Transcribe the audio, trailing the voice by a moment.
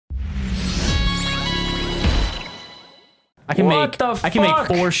I can What the I can make fuck?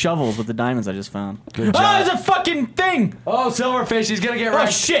 4 shovels with the diamonds I just found. Good Oh, job. there's a fucking thing! Oh, silverfish, he's gonna get Oh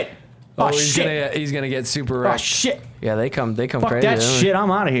wrecked. shit! Oh, Oh shit! he's gonna get super Oh wrecked. shit! Yeah, they come Fuck crazy. that don't they? shit!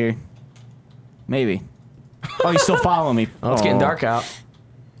 I'm out of here. Maybe. Oh, he's still following me. Oh, it's getting dark out.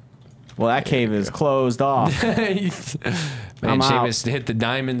 Well, that cave is closed off. Man, I'm out. Seamus hit the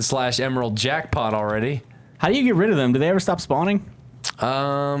diamond/emerald jackpot already. How do you get rid of them? Do they ever stop spawning?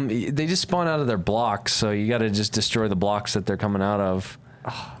 They just spawn out of their blocks, so you gotta just destroy the blocks that they're coming out of.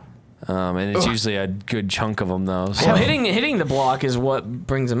 And it's usually a good chunk of them, though. So. Well, hitting the block is what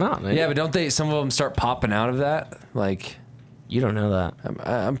brings them out. Right? Yeah, but don't they? Some of them start popping out of that. Like, You don't know that.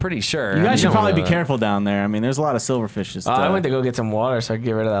 I'm pretty sure. You guys should don't probably know be that. careful down there. I mean, there's a lot of silverfishes. I went to go get some water so I could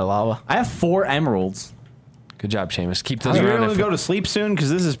get rid of that lava. I have 4 emeralds. Good job, Seamus. Keep those Are you around. able to If, go to sleep soon? Because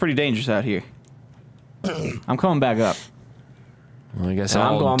this is pretty dangerous out here. I'm coming back up. well, I guess Yeah,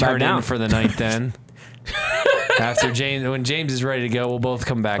 I'm I'll going back turn in down. for the night then. After James, when James is ready to go, we'll both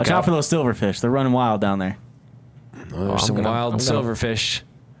come back Watch up. out for those silverfish. They're running wild down there. Oh, there's some wild silverfish.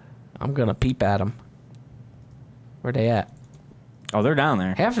 I'm gonna peep at them. Where they at? Oh, they're down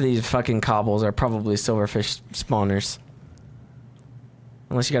there. Half of these fucking cobbles are probably silverfish spawners.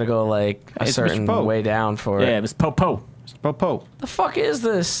 Unless you gotta go like a Hey, it's certain Mr. Poe. way down for Yeah, it. it was Popo. Popo. The fuck is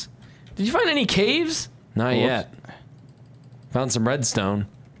this? Did you find any caves? Not Whoops. yet. Found some redstone.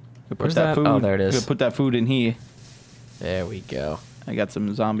 Put Where's that that? food. Oh, there it is. Gonna put that food in here. There we go. I got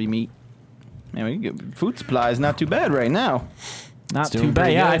some zombie meat. Man, we can get food supplies not too bad right now. Not doing too bad.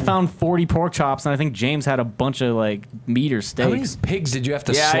 pretty Yeah, I good. found 40 pork chops, and I think James had a bunch of like meat or How many steaks. pigs did you have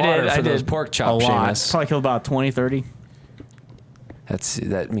to Yeah, I slaughter did, for I those did. pork A chops, lot. Seamus? Probably killed about 20, 30.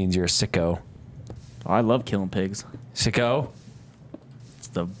 That means you're a sicko. Oh, I love killing pigs. Sicko? It's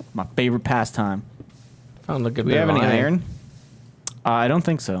my favorite pastime. Found a good Do we bit have of any iron? I don't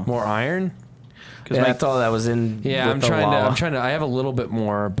think so. More iron? Yeah, that's all that was in. Yeah, with I'm the trying lava. to. I have a little bit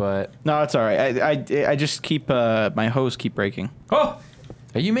more, but No, it's all right. I just keep my hose keep breaking. oh,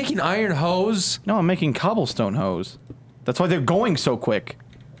 are you making iron hose? No, I'm making cobblestone hose. That's why they're going so quick.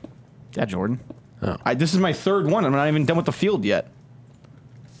 Yeah, Jordan. This is my 3rd one. I'm not even done with the field yet.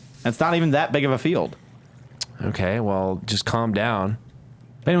 And it's not even that big of a field. Okay, well, just calm down.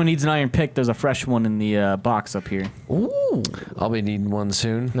 If anyone needs an iron pick, there's a fresh one in the box up here. Ooh. I'll be needing one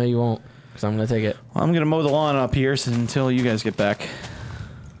soon. No, you won't. Because I'm gonna take it. Well, I'm gonna mow the lawn up here until you guys get back.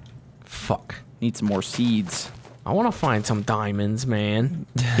 Fuck. Need some more seeds. I want to find some diamonds, man.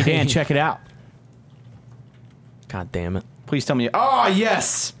 Hey, Dan, check it out. God damn it. Please tell me. Oh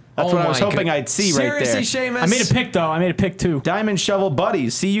yes, that's Oh what I was my hoping God. I'd see right there. Seriously, Seamus? I made a pick, though. I made a pick, too. Diamond shovel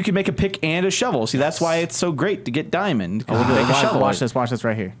buddies. See, you can make a pick and a shovel. See, that's why it's so great to get diamond. 'Cause you can make a shovel. Watch this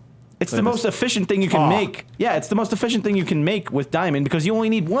right here. It's the most efficient thing you can make. Yeah, it's the most efficient thing you can make with diamond because you only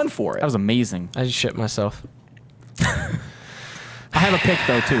need one for That it. was amazing. I just shit myself. I have a pick,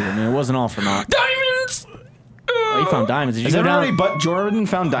 though, too. I mean, it wasn't all for naught. Diamonds! Oh, you found diamonds. Did you Has go everybody down? but Jordan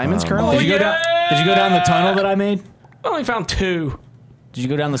found diamonds currently? Did you go down? Did you go down the tunnel that I made? I only found 2. Did you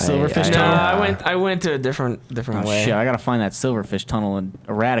go down the silverfish No, tunnel? I went to a different Oh, way. shit, I gotta find that silverfish tunnel and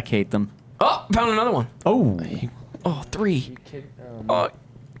eradicate them. Oh, found another one. Oh, Oh, 3. Oh.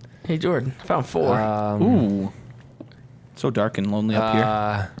 Hey, Jordan. Found 4. ooh. So dark and lonely up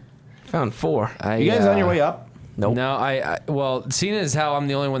here. Found 4. You guys on your way up? Nope. No, well, seeing as how I'm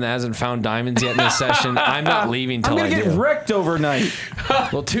the only one that hasn't found diamonds yet in this session, I'm not leaving I'm till gonna I get do. wrecked overnight.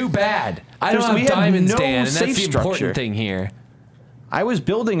 Well, too bad. I don't We have have diamonds, no Dan, and that's safe the important structure. thing here. I was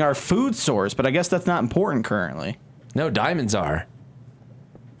building our food source, but I guess that's not important currently. No, diamonds are.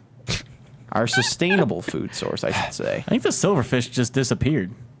 Our sustainable food source, I should say. I think the silverfish just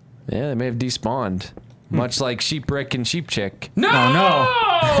disappeared. Yeah, they may have despawned. Much like Sheeprick and Sheepchick. No!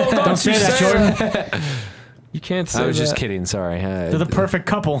 Oh, no. Don't say that, Jordan. You can't say I was that. just kidding, sorry. They're the perfect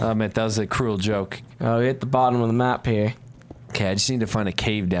couple. I meant that was a cruel joke. Oh, we hit the bottom of the map here. Okay, I just need to find a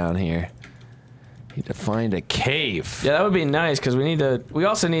cave down here. Need to find a cave. Yeah, that would be nice because we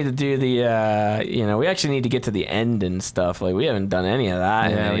also need to do the, we actually need to get to the end and stuff. Like, we haven't done any of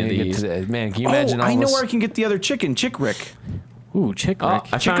that. in Yeah, we any need of to get these. to the, man, can you imagine all I know this? where I can get the other chicken, Chick Rick. Ooh, chick Oh, Rick.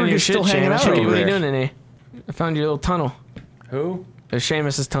 I Chick found Rick your is still shit, hanging Seamus. out What over are you there. doing in here? I found your little tunnel. Who? There's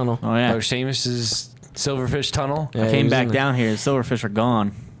Seamus's tunnel. Oh, yeah. Oh, Seamus's silverfish tunnel? Yeah, I he came was back in there. down here. The silverfish are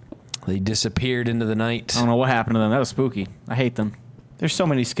gone. They disappeared into the night. I don't know what happened to them. That was spooky. I hate them. There's so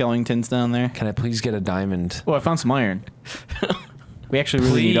many skeletons down there. Can I please get a diamond? Oh, I found some iron. We actually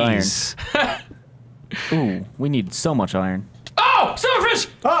really need iron. Please. Ooh, we need so much iron. Oh, silverfish!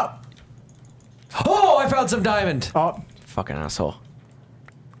 Oh! Oh, I found some diamond. Oh, Fucking asshole.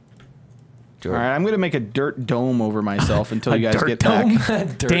 All right, I'm gonna make a dirt dome over myself until you guys dirt get dome?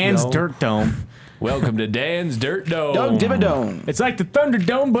 back. Dan's Dirt Dome. Welcome to Dan's Dirt Dome. Dome Dibba Dome. It's like the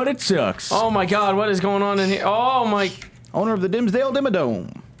Thunderdome, but it sucks. Oh my God, what is going on in here? Oh my. Owner of the Dimsdale Dimma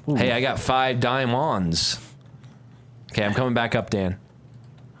Dome. Hey, I got 5 diamonds. Okay, I'm coming back up, Dan.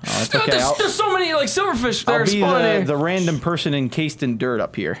 Oh, it's okay. There's so many like silverfish that I'll are be spawning. the random person encased in dirt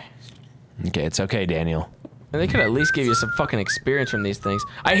up here. Okay, it's okay, Daniel. And they could at least give you some fucking experience from these things.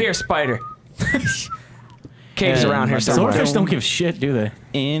 I hear a spider. Caves around here somewhere. Silverfish don't give shit, do they?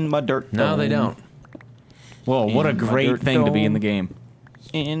 In my dirt dome. No, they don't. Whoa, what a In my great dirt thing to be in the dome. game.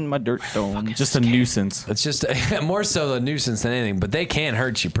 In my dirt dome. Just a nuisance. It's just more so a nuisance than anything, but they can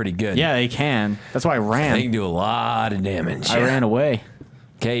hurt you pretty good. Yeah, they can. That's why I They ran. can do a lot of damage. I ran away.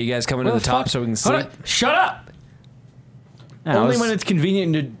 Okay, you guys coming to Where the the top fuck? so we can Hold sleep? on. Shut up. Only when it's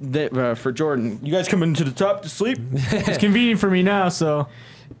convenient for Jordan. You guys coming to the top to sleep? it's convenient for me now, so.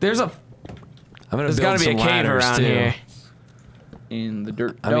 There's I'm gonna There's build got to be a some cave ladders, around too. here. In the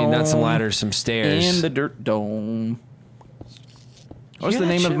dirt I dome. mean, not some ladders, some stairs. In the dirt dome. What's hear the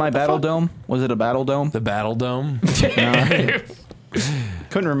that name of shit? my What the battle fuck? dome? Was it a battle dome? The battle dome,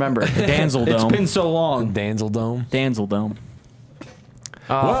 Couldn't remember. Danzel It's Dome. been so long. Danzel dome. Danzel Dome.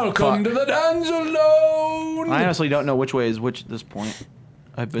 Oh, Welcome to the Danzel dome. I honestly don't know which way is which at this point.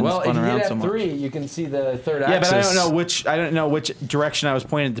 I've been Well, if spun you around get so much. F3, you can see the third Yeah, axis. but I don't know which direction I was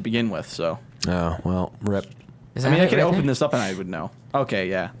pointed to begin with. So Oh well, rip. Is I mean, I it could right open there? this up and I would know. Okay,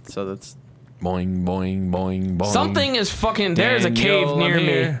 yeah. So that's Boing, boing, boing, boing. Something is fucking. There's a Daniel, cave near I'm me.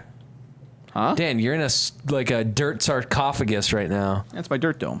 here. huh? Dan, you're in like a dirt sarcophagus right now. That's my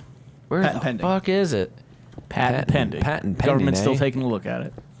dirt dome. Where Patent the pending. fuck is it? Patent pending. Patent pending, Government's still eh? taking a look at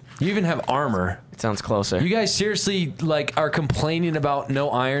it. You even have armor. It sounds closer. You guys seriously like are complaining about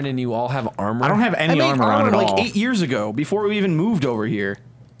no iron, and you all have armor. I don't have I any made armor on at like all. 8 years ago, before we even moved over here.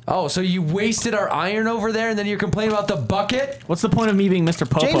 Oh, so you wasted our iron over there, and then you're complaining about the bucket? What's the point of me being Mr.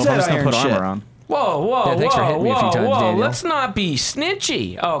 Popo James if I'm had just gonna iron put shit. armor on? Whoa, whoa, Yeah, thanks for whoa, hitting me a few whoa, times, whoa! Daniel. Let's not be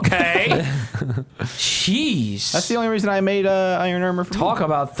snitchy, okay? Jeez. That's the only reason I made iron armor for Talk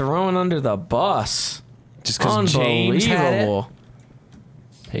about throwing under the bus. Just because James had it? Unbelievable.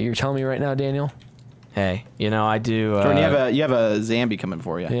 Hey, you're telling me right now, Daniel? Hey, you know I do. Jordan, you have a zombie coming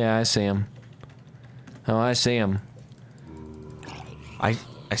for you. Yeah, I see him. Oh, I see him.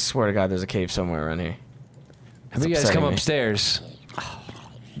 I swear to God, there's a cave somewhere around here. Have you guys upsetting come me. upstairs?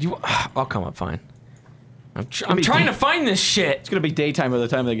 I'll come up fine. I'm be trying deep. to find this shit. It's gonna be daytime by the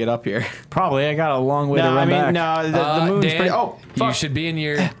time they get up here. Probably. I got a long way to No, run I mean, back. no, the moon's Dan, pretty. Oh, you fuck. should be in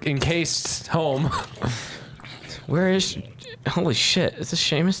your encased home. Where is? Holy shit! Is this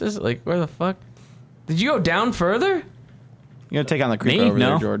Seamus's? Like, where the fuck? Did you go down further? You're gonna take on the creeper Me? over No.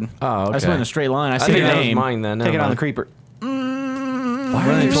 there, Jordan. Oh, okay. I just went in a straight line. I I see think your that was name. mine then. Take Never it on the mind. creeper. Why are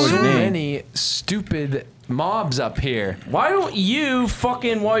Running there towards so me. many stupid mobs up here? Why don't you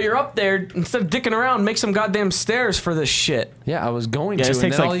fucking, while you're up there, instead of dicking around, make some goddamn stairs for this shit? Yeah, I was going Yeah, to, this and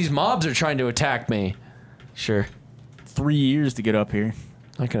takes then all like- these mobs are trying to attack me. Sure. 3 years to get up here.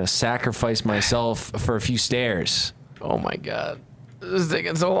 I'm not gonna sacrifice myself for a few stairs. Oh my god. This is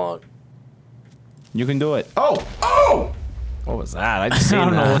taking so long. You can do it. Oh! Oh! What was that? I just seen I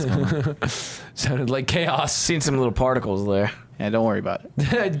don't know that. what's going on. Sounded like chaos. Seen some little particles there. Yeah, don't worry about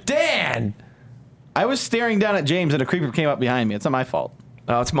it. Dan! I was staring down at James and a creeper came up behind me. It's not my fault.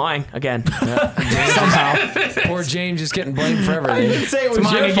 Oh, it's mine again. Poor James is getting blamed for I everything. didn't say it was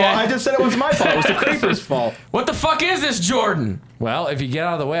mine your again. fault. I just said it was my fault. It was the creeper's fault. What the fuck is this, Jordan? Well, if you get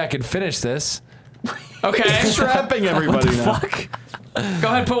out of the way, I could finish this. Okay. Trapping everybody now. Go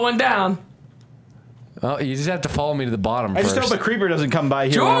ahead, put one down. Well, you just have to follow me to the bottom I first. just hope the creeper doesn't come by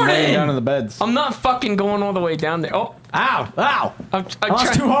here when I'm laying Jordan! down in the beds. I'm not fucking going all the way down there. Oh, Ow! Ow! I'm I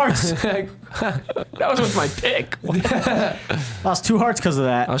lost 2 hearts. That was with my pick. Lost 2 hearts because of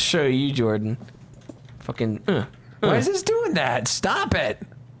that. I'll show you, Jordan. Fucking. Why is this doing that? Stop it!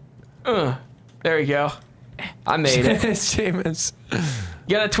 There you go. I made it. Seamus.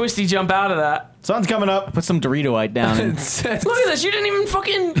 You got a twisty jump out of that. Sun's coming up. Put some Doritoite down. And Look at this. You didn't even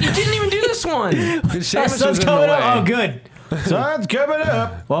fucking. You didn't even do this one. Seamus was in the way. Oh, good. Sun's coming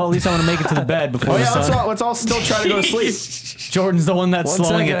up. Well, at least I'm gonna make it to the bed before Oh the yeah, sun. let's all still try to go to sleep. Jordan's the one that's One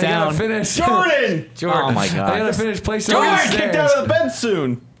slowing second, it down. I gotta finish. Jordan! Jordan. Oh my I god. gotta finish placing Jordan, all get these kicked stairs. out of the bed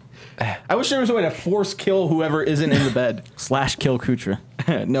soon. I wish there was a way to force kill whoever isn't in the bed. Slash kill Kutra.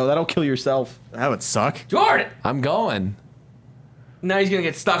 No, that'll kill yourself. That would suck. Jordan. I'm going. Now he's gonna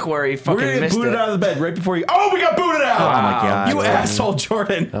get stuck where he We're fucking gonna get missed booted it. out of the bed right before you. Oh, we got booted out! Oh my god. You Jordan. asshole,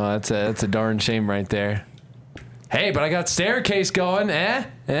 Jordan. Oh, that's a darn shame right there. Hey, but I got staircase going. Eh?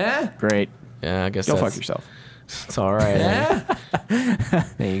 Great. Yeah, I guess Go that's, fuck yourself. It's all right. Eh?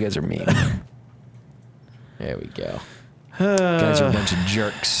 Hey, you guys are mean. There we go. Guys are a bunch of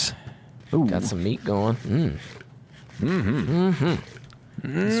jerks. Ooh. Got some meat going.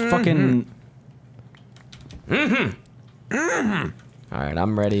 It's fucking. All right,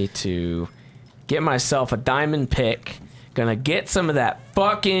 I'm ready to get myself a diamond pick. Gonna get some of that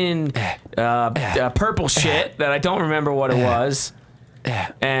fucking purple shit that I don't remember what it was,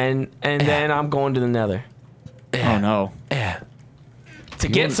 and then I'm going to the Nether Oh no. to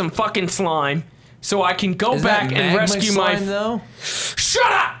get some fucking slime, so I can go Is back that and magma rescue my. slime, though?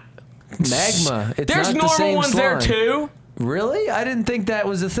 Shut up! Magma. It's There's not the normal same ones there slime. too. Really? I didn't think that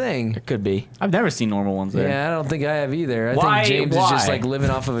was a thing. It could be. I've never seen normal ones there. Yeah, I don't think I have either. I Why- think James is just why? like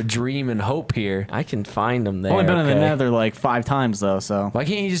living off of a dream and hope here. I can find them there. I've only been in the okay? Nether like 5 times though, so. Why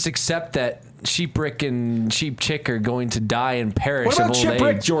can't you just accept that Sheep Rick and Sheep Chick are going to die and perish What about of old Chick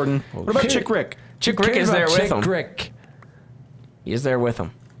Rick, age? Jordan? What about Okay. Chick Rick? Chick Who Rick cares is there about with Chick them. Rick? He is there with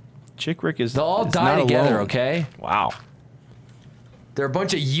them. Chick Rick is. They'll all is die not together, alone. okay? Wow. They're a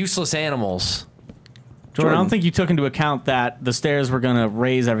bunch of useless animals. Jordan, I don't think you took into account that the stairs were gonna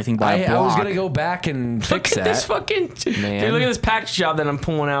raise everything by a block. I was gonna go back and Look fix at that. this fucking. Man. Dude, look at this package job that I'm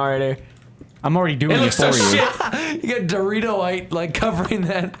pulling out right here. I'm already doing It it looks for so you. shit. You got Dorito-ite like covering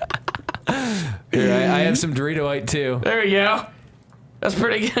that. Here, I have some Dorito-ite too. There we go. That's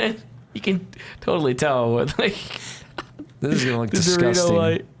pretty good. You can totally tell what like This is gonna look the disgusting.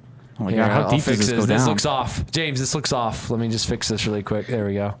 Dorito-Lite. Oh my Here, god, how I'll deep does fix this go This down? looks off. James, this looks off. Let me just fix this really quick. There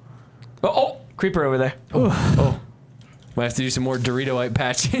we go. Oh, creeper over there. Might have to do some more Dorito-ite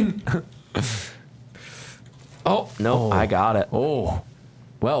patching. Oh no, Oh. I got it. Oh,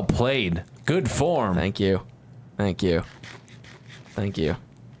 well played. Good form. Thank you. Thank you. Thank you.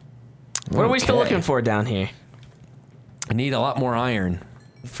 What are we still Okay. looking for down here? I need a lot more iron.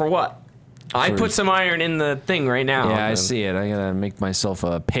 For what? I For- put some iron in the thing right now. Yeah, I see it. I gotta make myself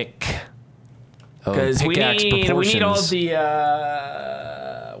a pick. Because we Pickaxe need all proportions. the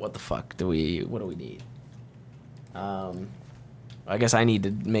what the fuck do we? What do we need? I guess I need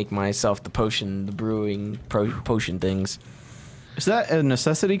to make myself the potion, the brewing potion things. Is that a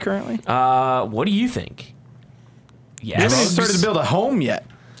necessity currently? What do you think? You haven't even Yes. started to build a home yet,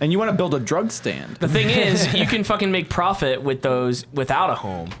 and you want to build a drug stand. The thing is, you can fucking make profit with those without a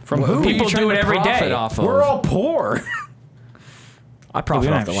home. From Who who? are you People trying do it to every profit day. off of? We're all poor. I profit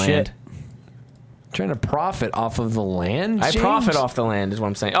don't off the have land. shit. Trying to profit off of the land. I James? profit off the land, is what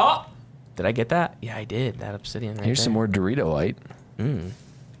I'm saying. Oh, did I get that? Yeah, I did. That obsidian right Here's there. some more Dorito-ite.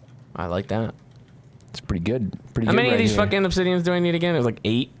 I like that. It's pretty good. Pretty How good many right of these here. fucking obsidians do I need again? There's like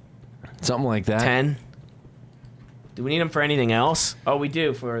 8, Something like that. 10. Do we need them for anything else? Oh, we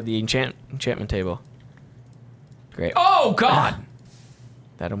do for the enchantment table. Great. Oh God!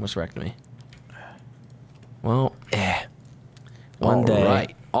 That almost wrecked me. Well, one day. All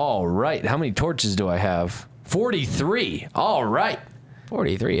right. All right. How many torches do I have? 43. All right.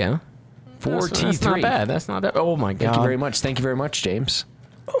 43, huh? 43. That's not bad. That's not bad. Oh my God. Thank you very much. Thank you very much, James.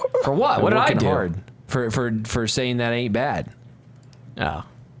 For what? What did I Working do? hard for saying that ain't bad. Oh.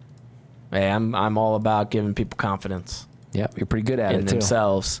 Hey, I'm all about giving people confidence Yep, you're pretty good at in it too.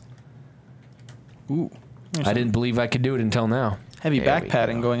 themselves. Ooh, I didn't believe I could do it until now. heavy There back we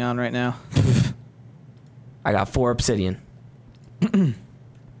padding go. going on right now. I got 4 obsidian.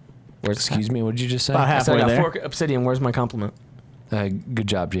 Where's Excuse me, what did you just say? About I said I halfway got there. 4 obsidian. Where's my compliment? Good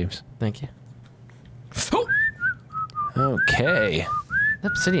job, James. Thank you. Okay.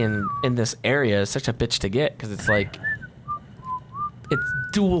 Obsidian in this area is such a bitch to get because it's like it's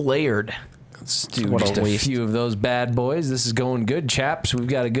dual layered. Let's do What a just a waste. few of those bad boys. This is going good, chaps. We've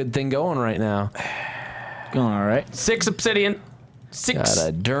got a good thing going right now. Going all right. 6 obsidian. 6. Got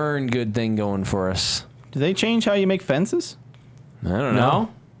a darn good thing going for us. Do they change how you make fences? I don't know.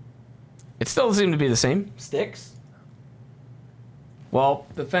 No. It still seemed to be the same. Sticks. Well,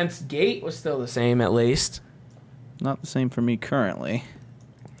 the fence gate was still the same at least. Not the same for me currently.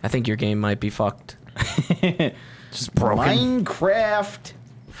 I think your game might be fucked. Just broken. Minecraft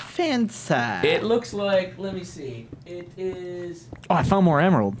fence. It looks like, let me see. It is Oh, I found more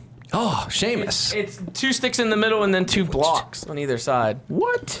emerald. Oh, Seamus. it's 2 sticks in the middle and then 2 blocks on either side.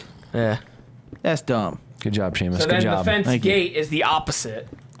 What? Yeah. That's dumb. Good job, Seamus. So good then the job. fence Thank you. gate is the opposite.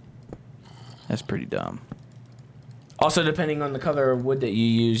 That's pretty dumb. Also, depending on the color of wood that you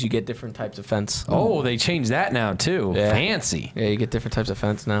use, you get different types of fence. Oh, they changed that now too. Yeah. Fancy. Yeah, you get different types of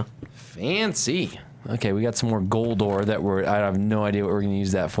fence now. Fancy. Okay, we got some more gold ore that I have no idea what we're gonna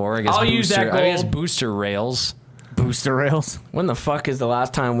use that for. I guess I'll use that I guess gold. booster rails. Booster rails. When the fuck is the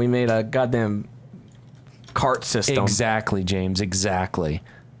last time we made a goddamn cart system? Exactly, James. Exactly.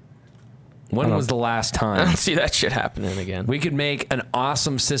 When was the last I time? don't see that shit happening again. We could make an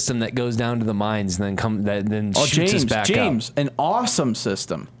awesome system that goes down to the mines and then shoots us back up. An awesome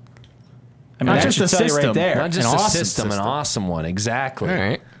system. I mean, Not that just should a tell you system. right there. Not just An a awesome system, an system. awesome one. Exactly. All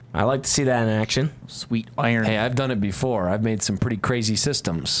right. I like to see that in action. Sweet iron. Hey, I've done it before. I've made some pretty crazy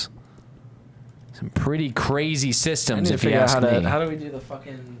systems. Some pretty crazy I systems, need to if you figure out ask me. how do we do the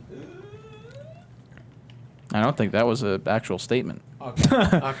fucking... I don't think that was an actual statement. Okay.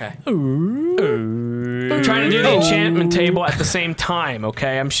 Okay. I'm trying to do the enchantment table at the same time,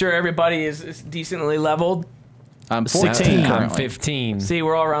 okay? I'm sure everybody is decently leveled. I'm 16 I'm currently. 15. See,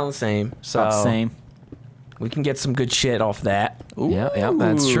 we're all around the same. So About the same. we can get some good shit off that. Yeah,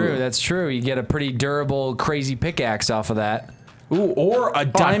 that's true. That's true. You get a pretty durable, crazy pickaxe off of that. Ooh, or a I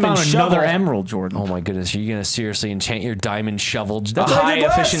diamond found shovel. another emerald, Jordan. Oh my goodness, are you gonna seriously enchant your diamond shovel? A That's what I high did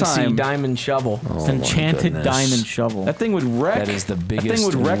last efficiency time. diamond shovel. It's Oh an my enchanted goodness. diamond shovel. That thing would wreck. That is the That biggest thing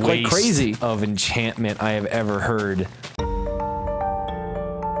would wreck like waste crazy. of enchantment I have ever heard.